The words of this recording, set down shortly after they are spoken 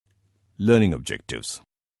Learning objectives.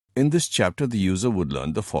 In this chapter, the user would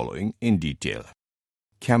learn the following in detail: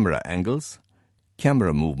 camera angles,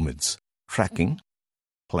 camera movements, tracking,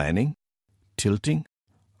 planning, tilting,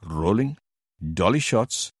 rolling, dolly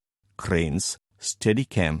shots, cranes,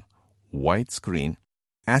 Steadicam, widescreen,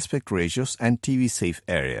 aspect ratios and TV safe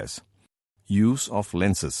areas, use of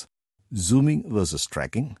lenses, zooming versus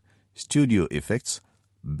tracking, studio effects,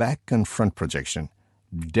 back and front projection,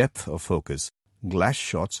 depth of focus, glass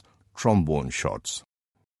shots, trombone shots.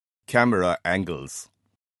 Camera angles.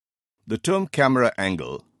 The term camera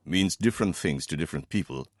angle means different things to different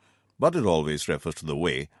people, but it always refers to the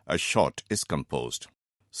way a shot is composed.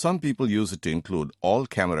 Some people use it to include all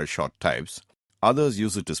camera shot types. Others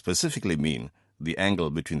use it to specifically mean the angle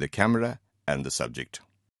between the camera and the subject.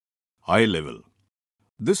 Eye level.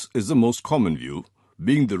 This is the most common view,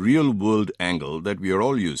 being the real-world angle that we are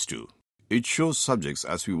all used to. It shows subjects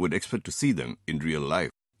as we would expect to see them in real life.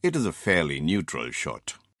 It is a fairly neutral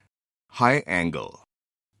shot. High angle.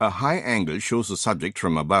 A high angle shows the subject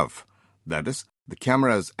from above. That is, the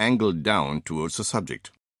camera is angled down towards the subject.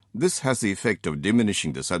 This has the effect of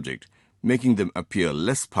diminishing the subject, making them appear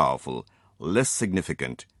less powerful, less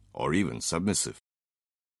significant, or even submissive.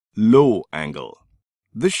 Low angle.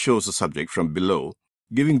 This shows the subject from below,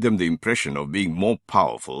 giving them the impression of being more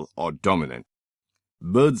powerful or dominant.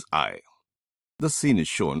 Bird's eye. The scene is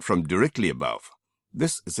shown from directly above.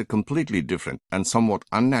 This is a completely different and somewhat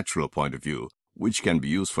unnatural point of view, which can be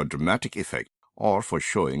used for dramatic effect or for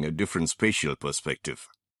showing a different spatial perspective.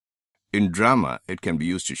 In drama, it can be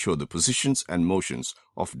used to show the positions and motions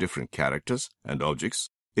of different characters and objects,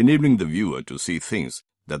 enabling the viewer to see things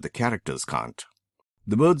that the characters can't.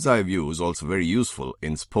 The bird's eye view is also very useful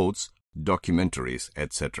in sports, documentaries,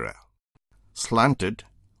 etc. Slanted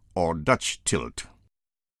or Dutch tilt.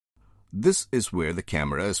 This is where the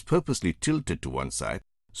camera is purposely tilted to one side,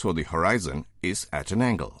 so the horizon is at an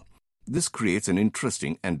angle. This creates an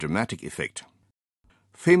interesting and dramatic effect.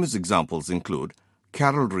 Famous examples include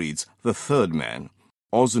Carol Reed's The Third Man,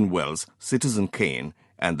 Orson Welles' Citizen Kane,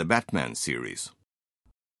 and the Batman series.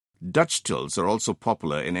 Dutch tilts are also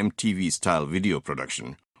popular in MTV-style video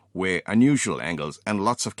production, where unusual angles and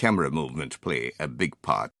lots of camera movement play a big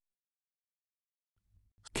part.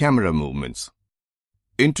 Camera movements.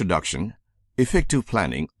 Introduction. Effective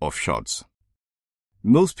planning of shots.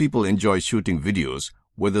 Most people enjoy shooting videos,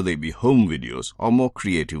 whether they be home videos or more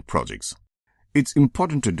creative projects. It's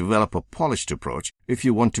important to develop a polished approach if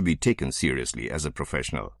you want to be taken seriously as a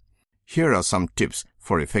professional. Here are some tips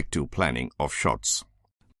for effective planning of shots.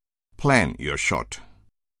 Plan your shot.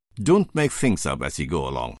 Don't make things up as you go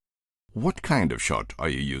along. What kind of shot are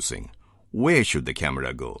you using? Where should the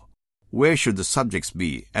camera go? Where should the subjects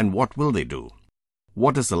be and what will they do?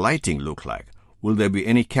 What does the lighting look like? Will there be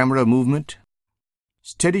any camera movement?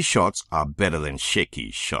 Steady shots are better than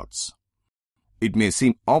shaky shots. It may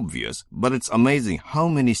seem obvious, but it's amazing how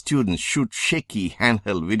many students shoot shaky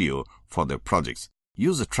handheld video for their projects.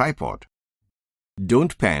 Use a tripod.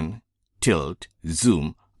 Don't pan, tilt,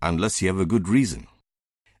 zoom unless you have a good reason.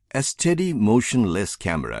 A steady, motionless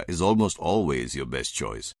camera is almost always your best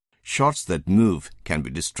choice. Shots that move can be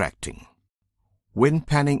distracting. When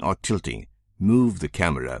panning or tilting, move the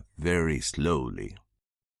camera very slowly.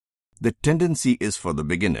 The tendency is for the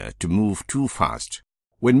beginner to move too fast.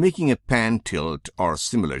 When making a pan, tilt, or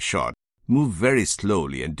similar shot, move very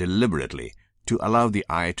slowly and deliberately to allow the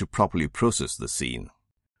eye to properly process the scene.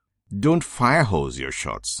 Don't fire hose your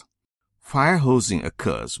shots. Fire hosing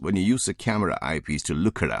occurs when you use a camera eyepiece to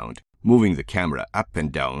look around, moving the camera up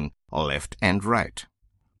and down, left and right.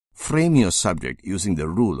 Frame your subject using the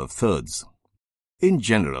rule of thirds. In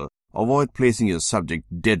general, avoid placing your subject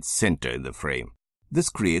dead center in the frame. This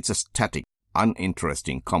creates a static,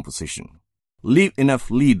 uninteresting composition. Leave enough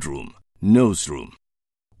lead room, nose room.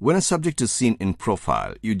 When a subject is seen in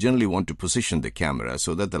profile, you generally want to position the camera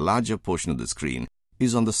so that the larger portion of the screen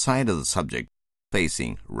is on the side of the subject,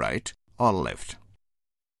 facing right or left.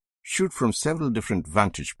 Shoot from several different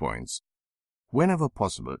vantage points. Whenever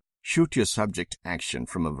possible, shoot your subject action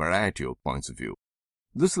from a variety of points of view.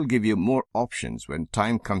 This will give you more options when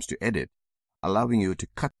time comes to edit, allowing you to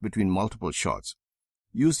cut between multiple shots.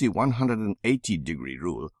 Use the 180-degree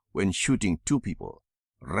rule when shooting two people.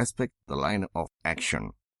 Respect the line of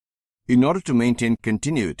action. In order to maintain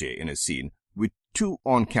continuity in a scene with two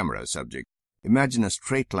on-camera subjects, imagine a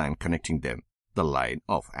straight line connecting them, the line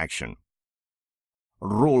of action.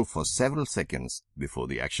 Roll for several seconds before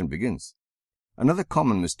the action begins. Another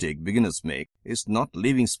common mistake beginners make is not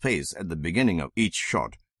leaving space at the beginning of each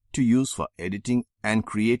shot to use for editing and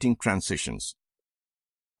creating transitions.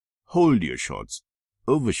 Hold your shots.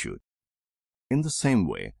 Overshoot. In the same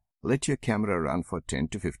way, let your camera run for 10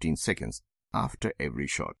 to 15 seconds after every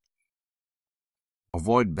shot.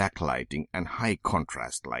 Avoid backlighting and high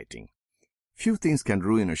contrast lighting. Few things can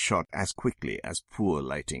ruin a shot as quickly as poor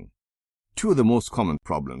lighting. Two of the most common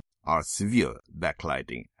problems are severe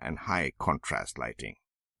backlighting and high contrast lighting.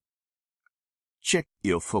 Check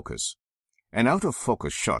your focus. An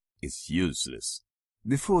out-of-focus shot is useless.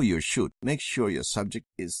 Before you shoot, make sure your subject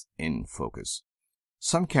is in focus.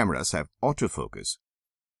 Some cameras have autofocus.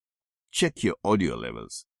 Check your audio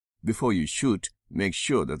levels. Before you shoot, make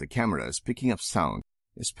sure that the camera is picking up sound,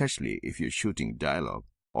 especially if you're shooting dialogue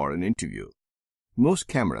or an interview. Most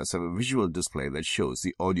cameras have a visual display that shows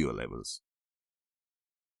the audio levels.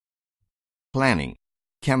 Planning.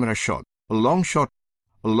 Camera shot. A long shot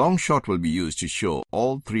will be used to show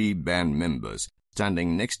all three band members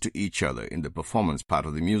standing next to each other in the performance part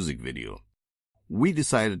of the music video. We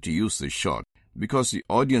decided to use this shot because the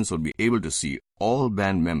audience will be able to see all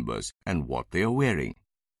band members and what they are wearing.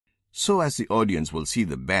 So as the audience will see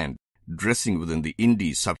the band dressing within the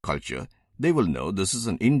indie subculture, they will know this is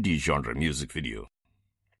an indie genre music video.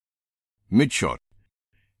 Mid-shot.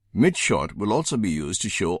 Mid-shot will also be used to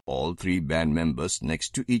show all three band members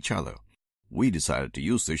next to each other. We decided to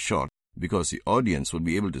use this shot because the audience will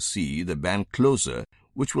be able to see the band closer,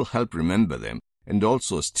 which will help remember them and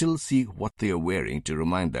also still see what they are wearing to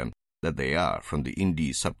remind them that they are from the indie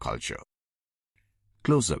subculture.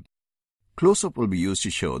 Close-up. Close-up will be used to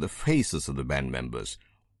show the faces of the band members.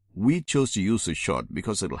 We chose to use this shot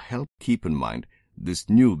because it will help keep in mind this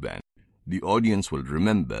new band. The audience will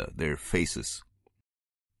remember their faces.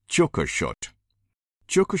 Choker shot.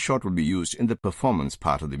 Choker shot will be used in the performance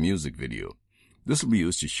part of the music video. This will be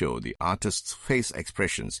used to show the artist's face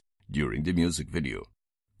expressions during the music video.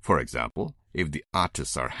 For example, if the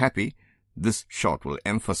artists are happy, this shot will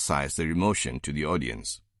emphasize their emotion to the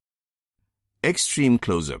audience. Extreme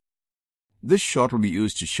close-up. This shot will be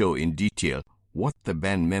used to show in detail what the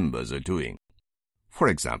band members are doing. For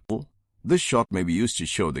example, this shot may be used to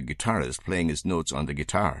show the guitarist playing his notes on the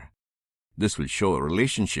guitar. This will show a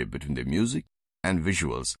relationship between the music and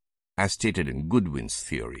visuals, as stated in Goodwin's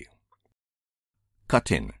theory.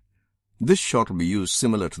 Cut-in. This shot will be used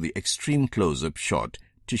similar to the extreme close-up shot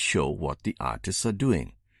to show what the artists are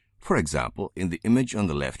doing. For example, in the image on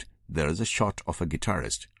the left, there is a shot of a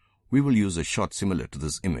guitarist. We will use a shot similar to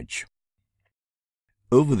this image.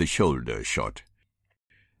 Over-the-shoulder shot.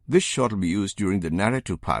 This shot will be used during the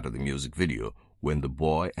narrative part of the music video when the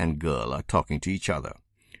boy and girl are talking to each other.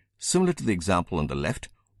 Similar to the example on the left,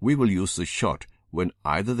 we will use this shot when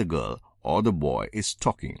either the girl or the boy is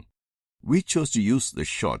talking. We chose to use this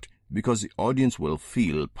shot because the audience will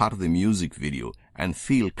feel part of the music video and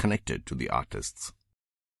feel connected to the artists.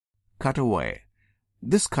 Cutaway.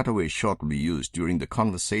 This cutaway shot will be used during the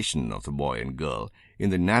conversation of the boy and girl in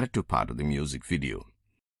the narrative part of the music video.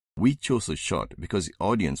 We chose this shot because the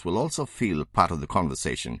audience will also feel part of the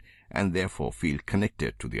conversation and therefore feel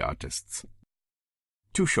connected to the artists.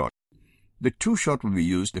 Two-shot. The two-shot will be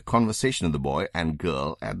used the conversation of the boy and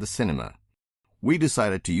girl at the cinema. We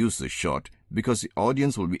decided to use this shot because the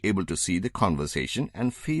audience will be able to see the conversation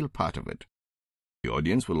and feel part of it. The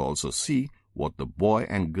audience will also see what the boy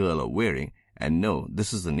and girl are wearing and know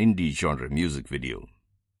this is an indie genre music video.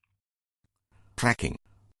 Tracking.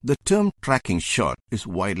 The term tracking shot is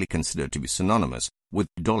widely considered to be synonymous with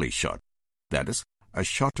dolly shot, that is, a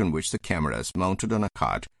shot in which the camera is mounted on a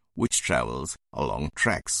cart which travels along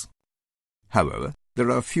tracks. However, there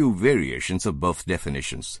are a few variations of both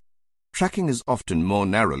definitions. Tracking is often more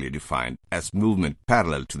narrowly defined as movement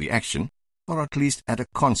parallel to the action, or at least at a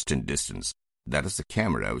constant distance, that is, the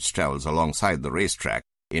camera which travels alongside the racetrack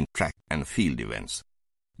in track and field events.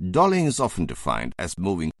 Dollying is often defined as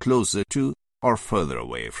moving closer to or further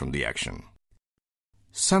away from the action.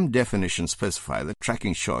 Some definitions specify that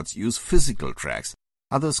tracking shots use physical tracks.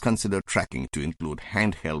 Others consider tracking to include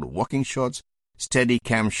handheld walking shots, steady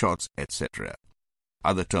cam shots, etc.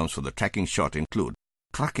 Other terms for the tracking shot include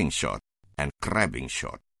trucking shot and crabbing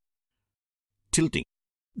shot. Tilting.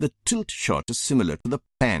 The tilt shot is similar to the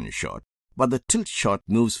pan shot, but the tilt shot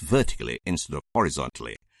moves vertically instead of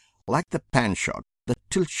horizontally. Like the pan shot, the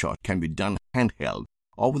tilt shot can be done handheld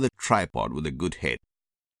or with a tripod with a good head.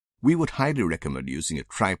 We would highly recommend using a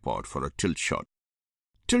tripod for a tilt shot.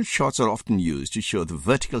 Tilt shots are often used to show the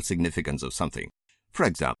vertical significance of something. For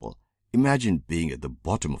example, imagine being at the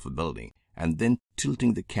bottom of a building and then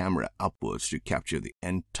tilting the camera upwards to capture the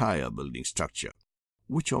entire building structure,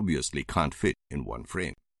 which obviously can't fit in one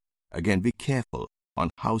frame. Again, be careful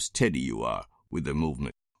on how steady you are with the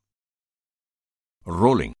movement.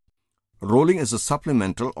 Rolling. Rolling is a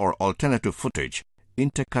supplemental or alternative footage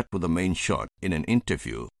intercut with the main shot in an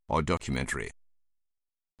interview or documentary.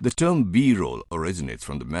 The term B-roll originates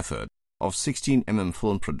from the method of 16 mm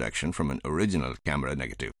film production from an original camera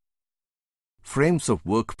negative. Frames of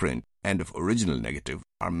work print and of original negative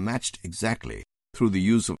are matched exactly through the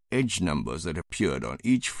use of edge numbers that appeared on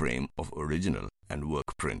each frame of original and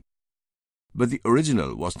work print. But the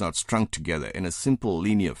original was not strung together in a simple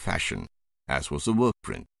linear fashion, as was the work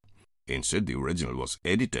print. Instead, the original was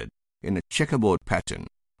edited in a checkerboard pattern,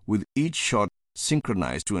 with each shot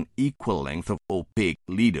synchronized to an equal length of opaque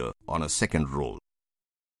leader on a second roll.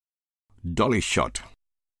 Dolly shot.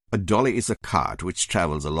 A dolly is a cart which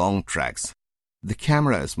travels along tracks. The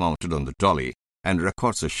camera is mounted on the dolly and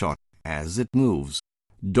records a shot as it moves.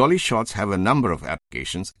 Dolly shots have a number of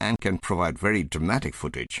applications and can provide very dramatic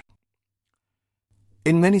footage.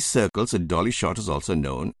 In many circles, a dolly shot is also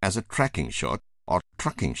known as a tracking shot or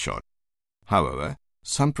trucking shot. However,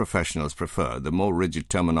 some professionals prefer the more rigid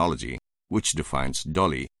terminology which defines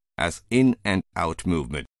dolly as in and out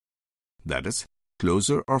movement, that is,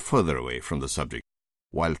 closer or further away from the subject,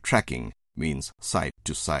 while tracking means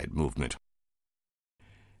side-to-side movement.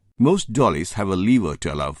 Most dollies have a lever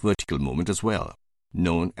to allow vertical movement as well,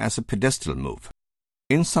 known as a pedestal move.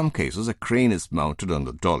 In some cases, a crane is mounted on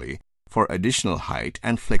the dolly for additional height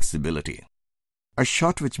and flexibility. A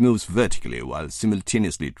shot which moves vertically while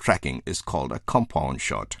simultaneously tracking is called a compound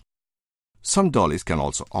shot. Some dollies can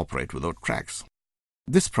also operate without tracks.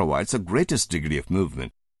 This provides the greatest degree of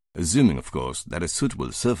movement, assuming, of course, that a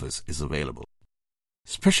suitable surface is available.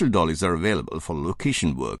 Special dollies are available for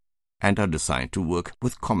location work and are designed to work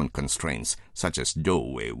with common constraints such as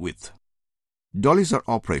doorway width. Dollies are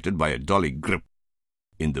operated by a dolly grip.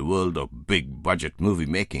 In the world of big-budget movie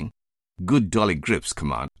making, good dolly grips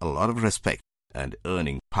command a lot of respect and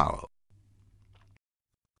earning power.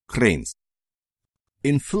 Cranes.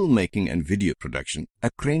 In filmmaking and video production, a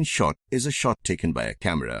crane shot is a shot taken by a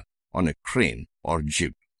camera on a crane or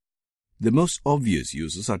jib. The most obvious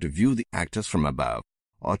uses are to view the actors from above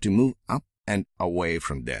or to move up and away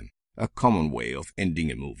from them, a common way of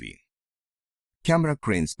ending a movie. Camera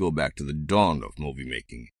cranes go back to the dawn of movie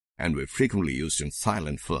making and were frequently used in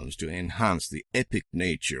silent films to enhance the epic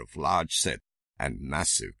nature of large sets and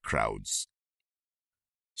massive crowds.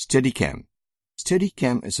 Steadicam.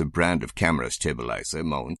 Steadicam is a brand of camera stabilizer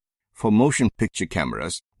mount for motion picture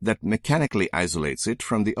cameras that mechanically isolates it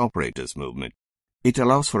from the operator's movement. It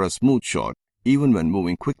allows for a smooth shot even when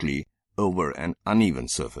moving quickly over an uneven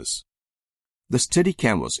surface. The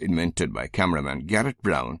Steadicam was invented by cameraman Garrett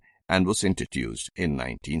Brown and was introduced in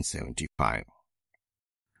 1975.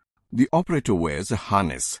 The operator wears a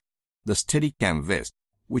harness, the Steadicam vest,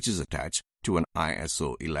 which is attached to an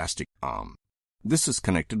ISO elastic arm. This is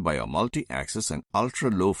connected by a multi-axis and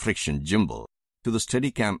ultra-low friction gimbal to the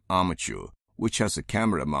Steadicam armature, which has a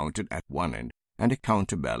camera mounted at one end and a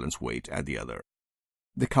counterbalance weight at the other.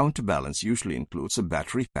 The counterbalance usually includes a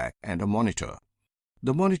battery pack and a monitor.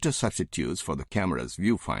 The monitor substitutes for the camera's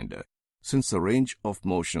viewfinder, since the range of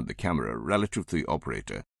motion of the camera relative to the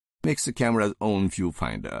operator makes the camera's own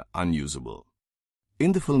viewfinder unusable.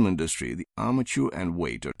 In the film industry, the armature and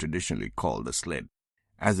weight are traditionally called a sled,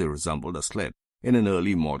 as they resembled a sled in an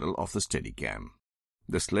early model of the Steadicam.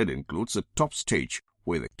 The sled includes the top stage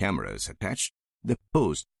where the camera is attached, the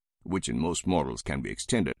post, which in most models can be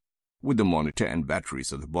extended, with the monitor and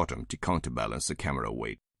batteries at the bottom to counterbalance the camera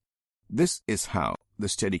weight. This is how the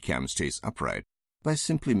Steadicam stays upright, by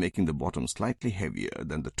simply making the bottom slightly heavier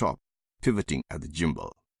than the top, pivoting at the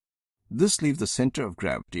gimbal. This leaves the center of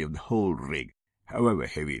gravity of the whole rig, however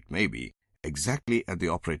heavy it may be, exactly at the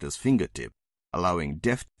operator's fingertip, allowing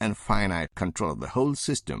deft and finite control of the whole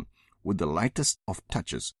system with the lightest of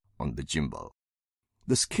touches on the gimbal.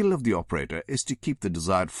 The skill of the operator is to keep the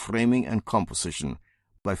desired framing and composition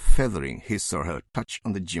by feathering his or her touch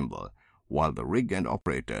on the gimbal while the rig and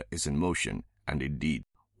operator is in motion and indeed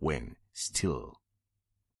when still.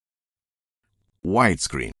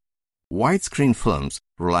 Widescreen. Widescreen films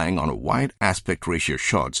relying on a wide aspect ratio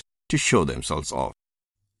shots to show themselves off.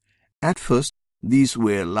 At first, these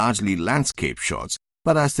were largely landscape shots,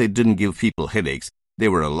 but as they didn't give people headaches, they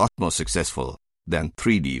were a lot more successful than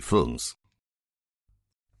 3D films.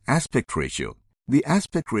 Aspect ratio. The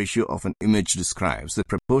aspect ratio of an image describes the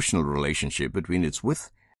proportional relationship between its width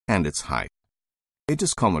and its height. It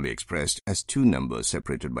is commonly expressed as two numbers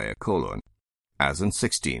separated by a colon, as in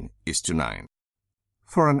 16:9.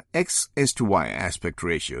 For an x:1 aspect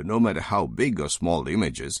ratio, no matter how big or small the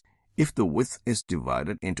image is, if the width is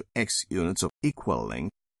divided into x units of equal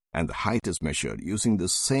length and the height is measured using the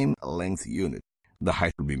same length unit, the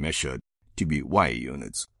height will be measured to be y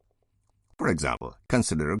units. For example,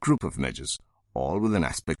 consider a group of images, all with an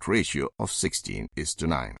aspect ratio of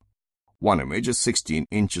 16:9. One image is 16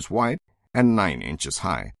 inches wide and 9 inches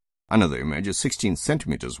high. Another image is 16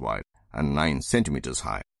 centimeters wide and 9 centimeters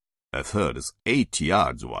high. A third is 8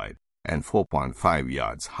 yards wide and 4.5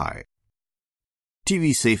 yards high.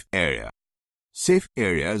 TV safe area. Safe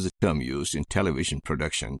area is a term used in television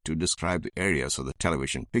production to describe the areas of the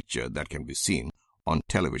television picture that can be seen on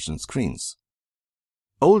television screens.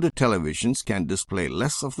 Older televisions can display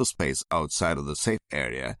less of the space outside of the safe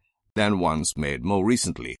area than ones made more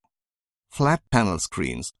recently. Flat panel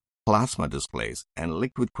screens, plasma displays, and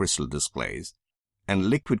liquid crystal display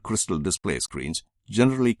screens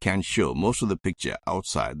generally can show most of the picture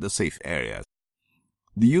outside the safe areas.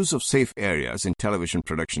 The use of safe areas in television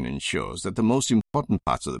production ensures that the most important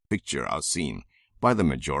parts of the picture are seen by the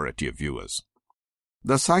majority of viewers.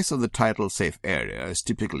 The size of the title safe area is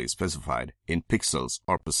typically specified in pixels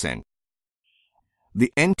or percent.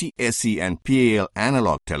 The NTSC and PAL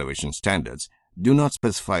analog television standards do not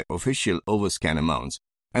specify official overscan amounts,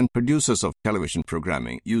 and producers of television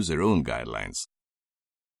programming use their own guidelines.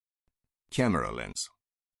 Camera lens.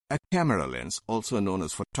 A camera lens, also known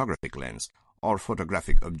as photographic lens or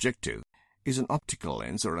photographic objective, is an optical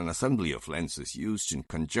lens or an assembly of lenses used in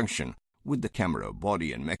conjunction with the camera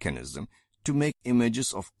body and mechanism to make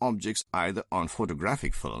images of objects either on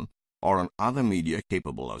photographic film or on other media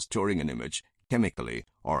capable of storing an image chemically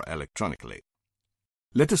or electronically.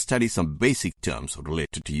 Let us study some basic terms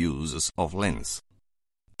related to uses of lens.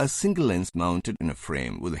 A single lens mounted in a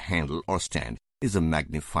frame with a handle or stand is a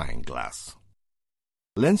magnifying glass.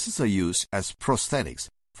 Lenses are used as prosthetics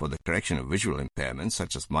for the correction of visual impairments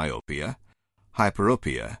such as myopia,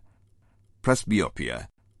 hyperopia, presbyopia,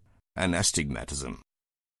 and astigmatism.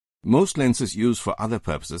 Most lenses used for other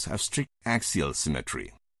purposes have strict axial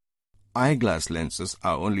symmetry. Eyeglass lenses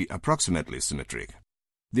are only approximately symmetric.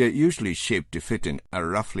 They are usually shaped to fit in a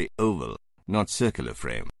roughly oval, not circular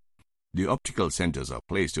frame. The optical centers are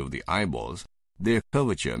placed over the eyeballs. Their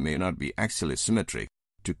curvature may not be axially symmetric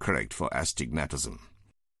to correct for astigmatism.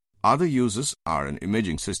 Other uses are in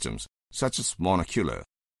imaging systems such as monocular,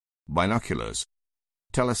 binoculars,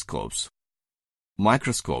 telescopes,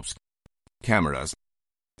 microscopes, cameras,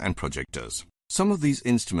 and projectors. Some of these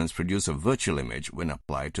instruments produce a virtual image when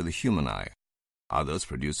applied to the human eye. Others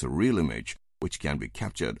produce a real image which can be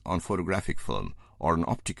captured on photographic film or an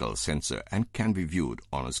optical sensor and can be viewed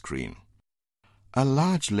on a screen. A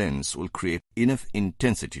large lens will create enough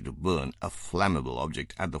intensity to burn a flammable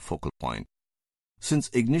object at the focal point. Since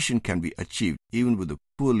ignition can be achieved even with a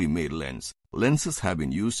poorly made lens, lenses have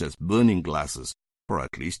been used as burning glasses for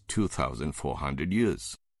at least 2,400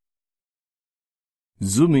 years.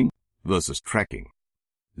 Zooming versus tracking.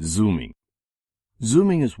 Zooming.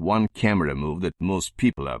 Zooming is one camera move that most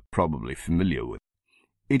people are probably familiar with.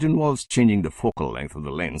 It involves changing the focal length of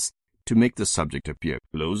the lens to make the subject appear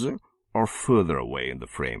closer or further away in the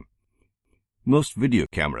frame. Most video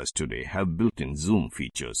cameras today have built-in zoom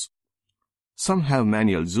features. Some have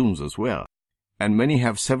manual zooms as well, and many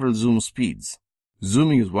have several zoom speeds.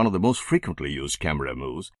 Zooming is one of the most frequently used camera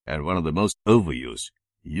moves and one of the most overused.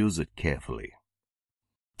 Use it carefully.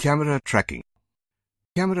 Camera tracking.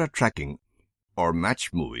 Camera tracking, or match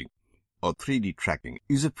moving, or 3D tracking,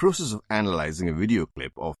 is a process of analyzing a video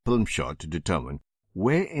clip or film shot to determine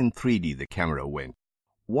where in 3D the camera went,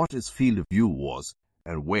 what its field of view was,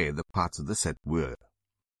 and where the parts of the set were.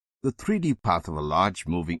 The 3D path of a large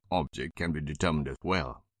moving object can be determined as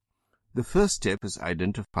well. The first step is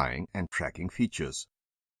identifying and tracking features.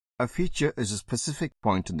 A feature is a specific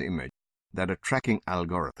point in the image that a tracking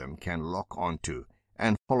algorithm can lock onto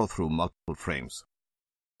and follow through multiple frames.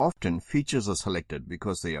 Often, features are selected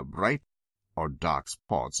because they are bright or dark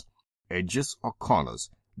spots, edges or corners,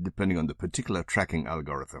 depending on the particular tracking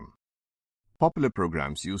algorithm. Popular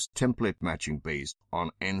programs use template matching based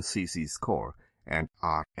on NCC score and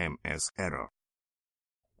RMS error.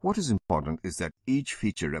 What is important is that each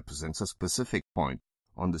feature represents a specific point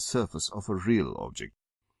on the surface of a real object.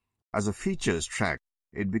 As a feature is tracked,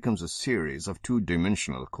 it becomes a series of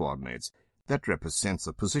two-dimensional coordinates that represents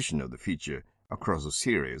the position of the feature across a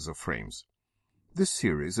series of frames. This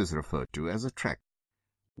series is referred to as a track.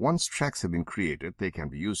 Once tracks have been created, they can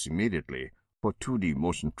be used immediately for 2D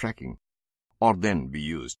motion tracking, or then be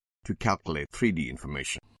used to calculate 3D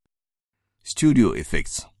information. Studio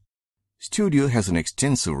effects. Studio has an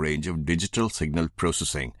extensive range of digital signal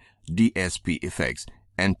processing (DSP) effects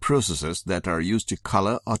and processes that are used to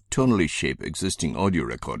color or tonally shape existing audio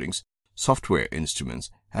recordings, software instruments,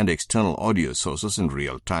 and external audio sources in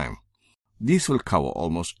real time. These will cover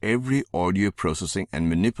almost every audio processing and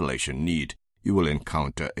manipulation need you will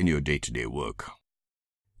encounter in your day-to-day work.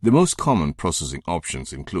 The most common processing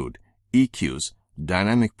options include EQs,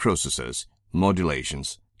 dynamic processors,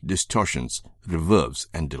 modulations, distortions, reverbs,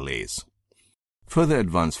 and delays. Further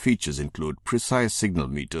advanced features include precise signal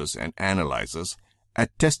meters and analyzers, a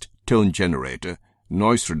test tone generator,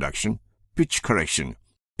 noise reduction, pitch correction,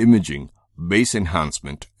 imaging, bass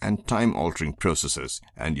enhancement, and time-altering processors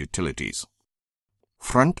and utilities.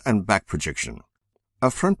 Front and back projection. A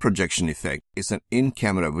front projection effect is an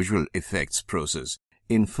in-camera visual effects process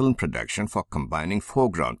in film production for combining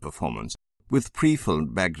foreground performance with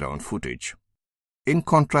pre-filmed background footage. In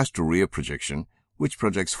contrast to rear projection, which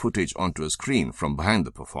projects footage onto a screen from behind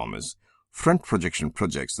the performers, front projection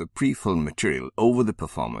projects the pre-filmed material over the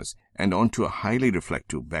performers and onto a highly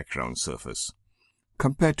reflective background surface.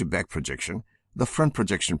 Compared to back projection, the front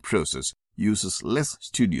projection process uses less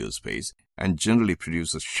studio space and generally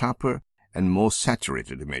produces sharper and more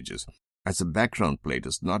saturated images, as the background plate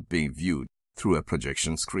is not being viewed through a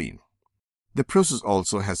projection screen. The process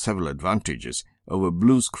also has several advantages over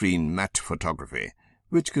blue screen matte photography,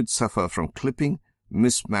 which could suffer from clipping,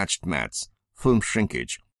 mismatched mattes, film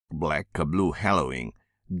shrinkage, black or blue haloing,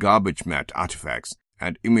 garbage matte artifacts,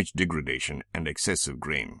 and image degradation and excessive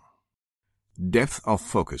grain. Depth of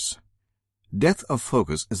focus. Depth of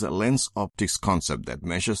focus is a lens optics concept that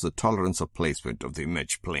measures the tolerance of placement of the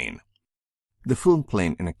image plane, the film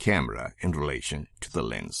plane in a camera in relation to the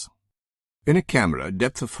lens. In a camera,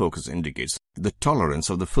 depth of focus indicates the tolerance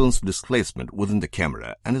of the film's displacement within the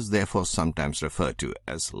camera and is therefore sometimes referred to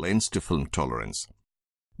as lens-to-film tolerance.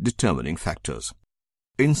 Determining factors.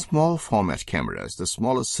 In small format cameras, the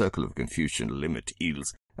smallest circle of confusion limit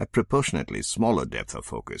yields a proportionately smaller depth of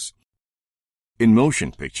focus. In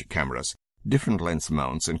motion picture cameras, different lens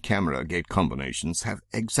mounts and camera gate combinations have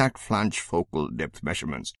exact flange focal depth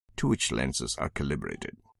measurements to which lenses are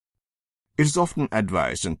calibrated. It is often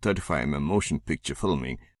advised in 35mm motion picture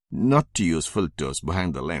filming not to use filters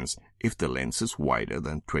behind the lens if the lens is wider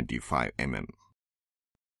than 25mm.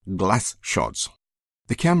 Glass shots.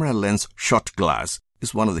 The camera lens shot glass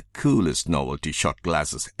is one of the coolest novelty shot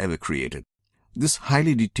glasses ever created. This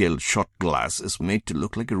highly detailed shot glass is made to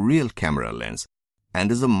look like a real camera lens and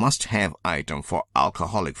is a must-have item for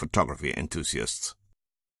alcoholic photography enthusiasts.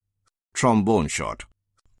 Trombone shot.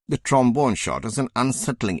 The trombone shot is an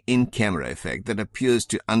unsettling in-camera effect that appears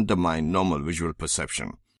to undermine normal visual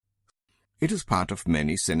perception. It is part of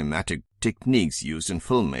many cinematic techniques used in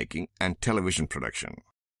filmmaking and television production.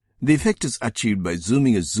 The effect is achieved by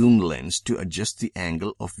zooming a zoom lens to adjust the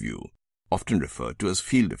angle of view, often referred to as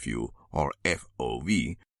field of view or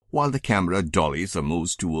FOV, while the camera dollies or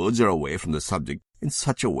moves towards or away from the subject in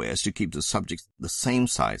such a way as to keep the subject the same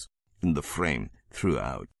size in the frame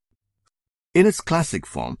throughout. In its classic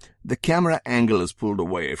form, the camera angle is pulled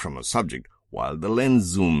away from a subject while the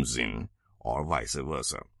lens zooms in, or vice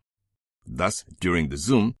versa. Thus, during the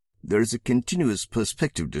zoom, there is a continuous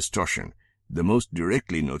perspective distortion, the most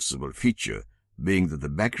directly noticeable feature being that the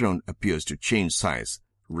background appears to change size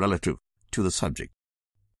relative to the subject.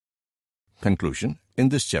 Conclusion. In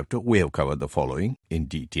this chapter, we have covered the following in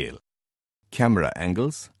detail: camera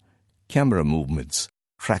angles, camera movements,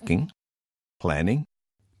 tracking, planning,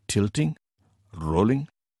 tilting, rolling,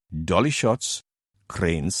 dolly shots,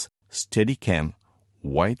 cranes, Steadicam,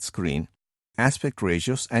 widescreen, aspect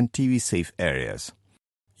ratios and TV safe areas,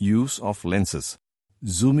 use of lenses,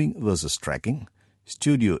 zooming versus tracking,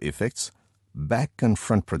 studio effects, back and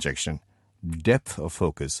front projection, depth of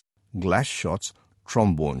focus, glass shots,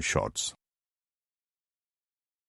 trombone shots.